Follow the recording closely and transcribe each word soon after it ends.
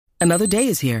Another day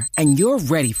is here, and you're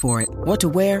ready for it. What to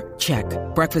wear? Check.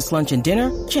 Breakfast, lunch, and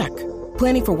dinner? Check.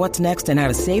 Planning for what's next and how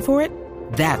to save for it?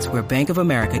 That's where Bank of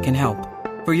America can help.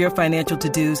 For your financial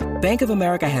to-dos, Bank of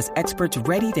America has experts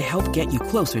ready to help get you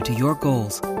closer to your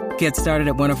goals. Get started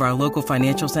at one of our local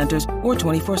financial centers or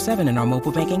 24/7 in our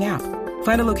mobile banking app.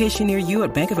 Find a location near you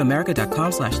at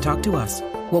bankofamerica.com/talktous.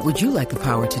 What would you like the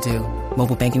power to do?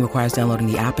 Mobile banking requires downloading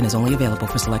the app and is only available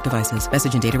for select devices.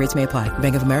 Message and data rates may apply.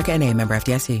 Bank of America N.A., member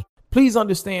FDIC. Please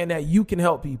understand that you can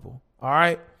help people. All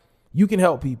right. You can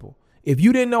help people. If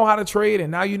you didn't know how to trade and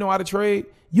now you know how to trade,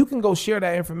 you can go share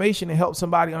that information and help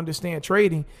somebody understand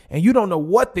trading. And you don't know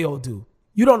what they'll do.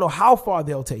 You don't know how far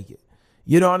they'll take it.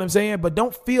 You know what I'm saying? But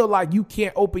don't feel like you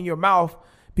can't open your mouth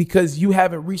because you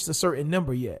haven't reached a certain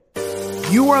number yet.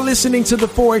 You are listening to the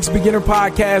Forex Beginner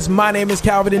Podcast. My name is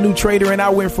Calvin, the new trader, and I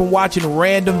went from watching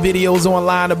random videos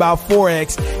online about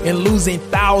Forex and losing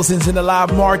thousands in the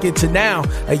live market to now,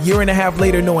 a year and a half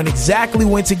later, knowing exactly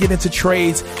when to get into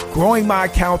trades, growing my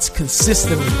accounts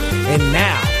consistently. And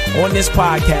now, on this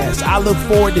podcast, I look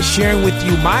forward to sharing with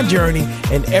you my journey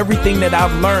and everything that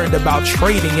I've learned about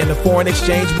trading in the foreign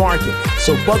exchange market.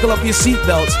 So buckle up your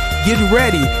seatbelts, get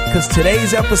ready, because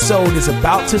today's episode is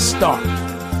about to start.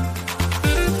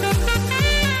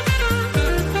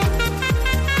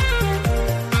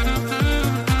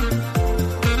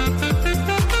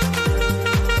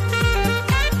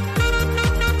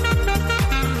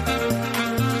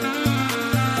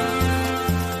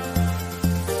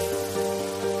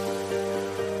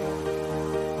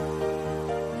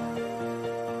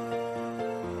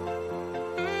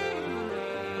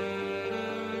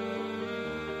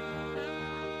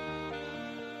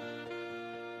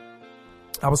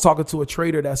 I was talking to a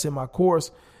trader that's in my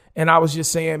course, and I was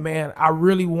just saying, man, I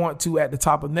really want to, at the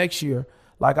top of next year,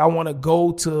 like I want to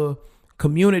go to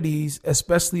communities,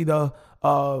 especially the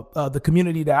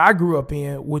community that I grew up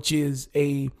in, which is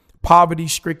a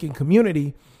poverty-stricken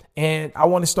community, and I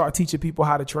want to start teaching people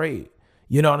how to trade.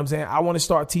 You know what I'm saying? I want to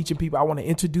start teaching people. I want to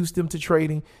introduce them to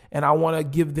trading, and I want to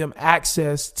give them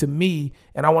access to me,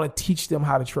 and I want to teach them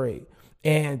how to trade.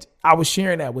 And I was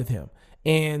sharing that with him,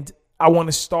 and I want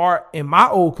to start in my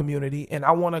old community, and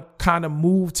I want to kind of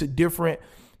move to different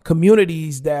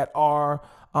communities that are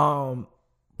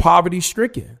poverty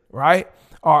stricken, right?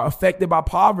 Are affected by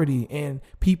poverty, and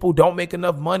people don't make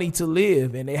enough money to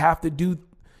live, and they have to do,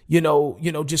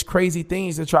 just crazy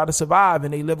things to try to survive,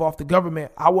 and they live off the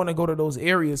government. I want to go to those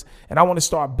areas, and I want to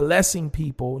start blessing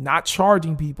people, not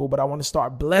charging people, but I want to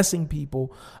start blessing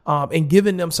people and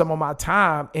giving them some of my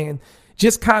time and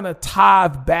just kind of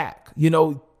tithe back,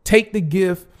 take the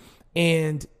gift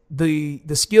and the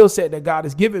skill set that God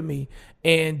has given me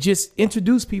and just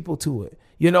introduce people to it,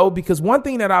 because one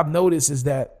thing that I've noticed is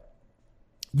that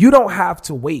you don't have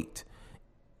to wait.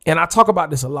 And I talk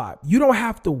about this a lot. You don't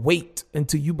have to wait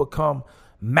until you become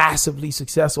massively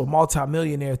successful,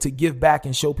 multimillionaire to give back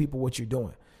and show people what you're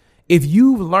doing. If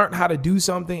you've learned how to do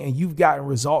something and you've gotten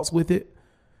results with it,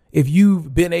 if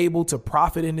you've been able to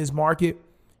profit in this market,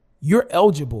 you're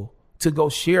eligible to go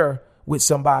share with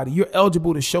somebody. You're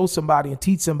eligible to show somebody and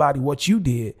teach somebody what you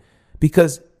did,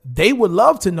 because they would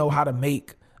love to know how to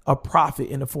make a profit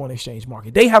in the foreign exchange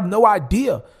market. They have no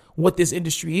idea what this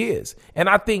industry is. And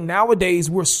I think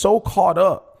nowadays we're so caught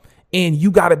up in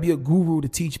you got to be a guru to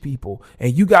teach people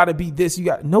and you got to be this.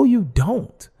 No, you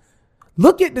don't.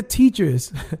 Look at the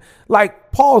teachers.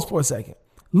 Like, pause for a second.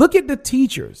 Look at the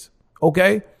teachers,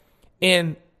 okay,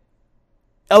 in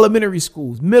elementary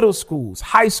schools, middle schools,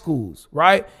 high schools,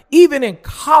 right? Even in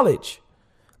college.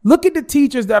 Look at the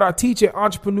teachers that are teaching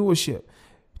entrepreneurship,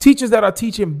 teachers that are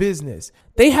teaching business.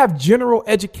 They have general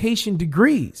education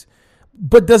degrees.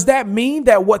 But does that mean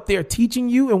that what they're teaching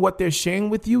you and what they're sharing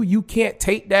with you, you can't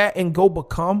take that and go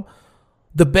become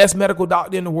the best medical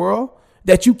doctor in the world?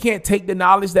 That you can't take the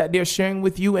knowledge that they're sharing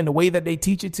with you and the way that they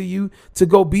teach it to you to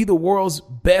go be the world's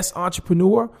best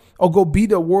entrepreneur or go be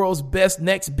the world's best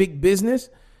next big business?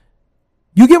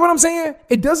 You get what I'm saying?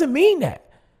 It doesn't mean that.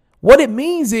 What it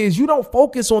means is you don't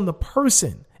focus on the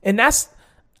person. And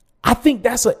I think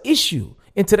that's an issue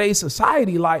in today's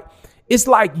society. Like, it's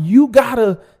like you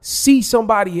gotta see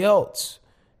somebody else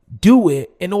do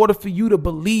it in order for you to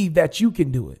believe that you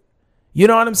can do it. You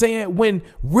know what I'm saying? When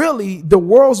really the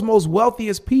world's most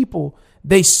wealthiest people,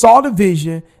 they saw the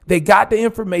vision, they got the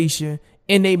information,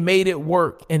 and they made it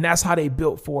work. And that's how they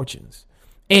built fortunes.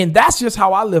 And that's just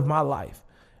how I live my life.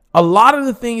 A lot of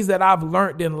the things that I've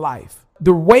learned in life,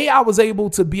 the way I was able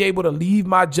to leave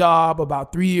my job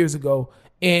about 3 years ago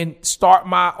and start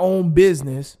my own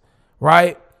business,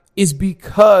 right, is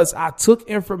because I took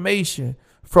information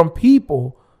from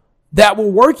people that were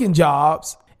working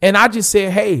jobs And I just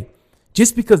said, hey,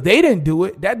 just because they didn't do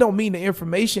it, that don't mean the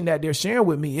information that they're sharing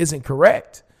with me isn't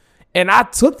correct. And I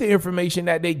took the information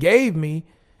that they gave me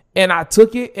and I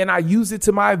took it and I used it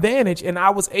to my advantage. And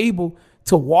I was able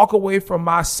to walk away from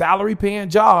my salary paying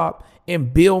job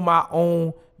and build my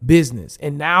own business.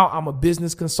 And now I'm a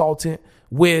business consultant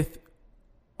with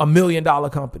 $1 million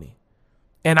company.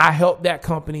 And I help that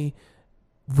company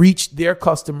reach their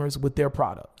customers with their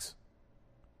products.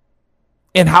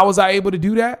 And how was I able to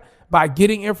do that? By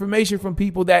getting information from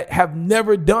people that have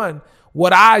never done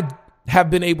what I have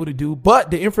been able to do,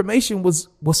 but the information was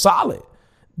solid.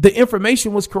 The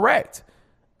information was correct.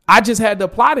 I just had to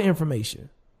apply the information.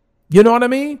 You know what I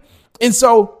mean? And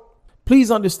so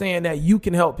please understand that you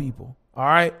can help people. All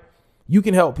right. You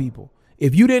can help people.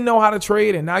 If you didn't know how to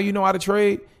trade and now you know how to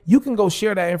trade, you can go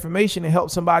share that information and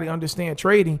help somebody understand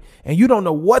trading. And you don't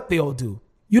know what they'll do.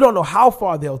 You don't know how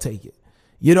far they'll take it.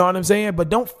 You know what I'm saying? But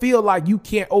don't feel like you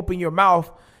can't open your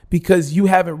mouth because you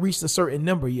haven't reached a certain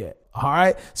number yet. All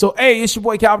right. So, hey, it's your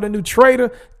boy Calvin, the New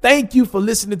Trader. Thank you for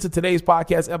listening to today's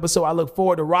podcast episode. I look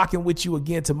forward to rocking with you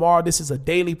again tomorrow. This is a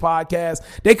daily podcast.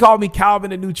 They call me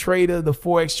Calvin, the New Trader, the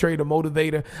Forex Trader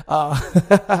Motivator,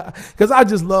 because I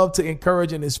just love to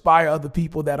encourage and inspire other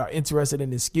people that are interested in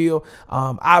this skill.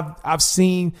 I've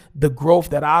seen the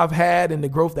growth that I've had and the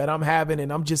growth that I'm having,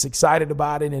 and I'm just excited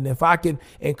about it. And if I can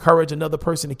encourage another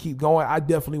person to keep going, I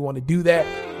definitely want to do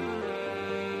that.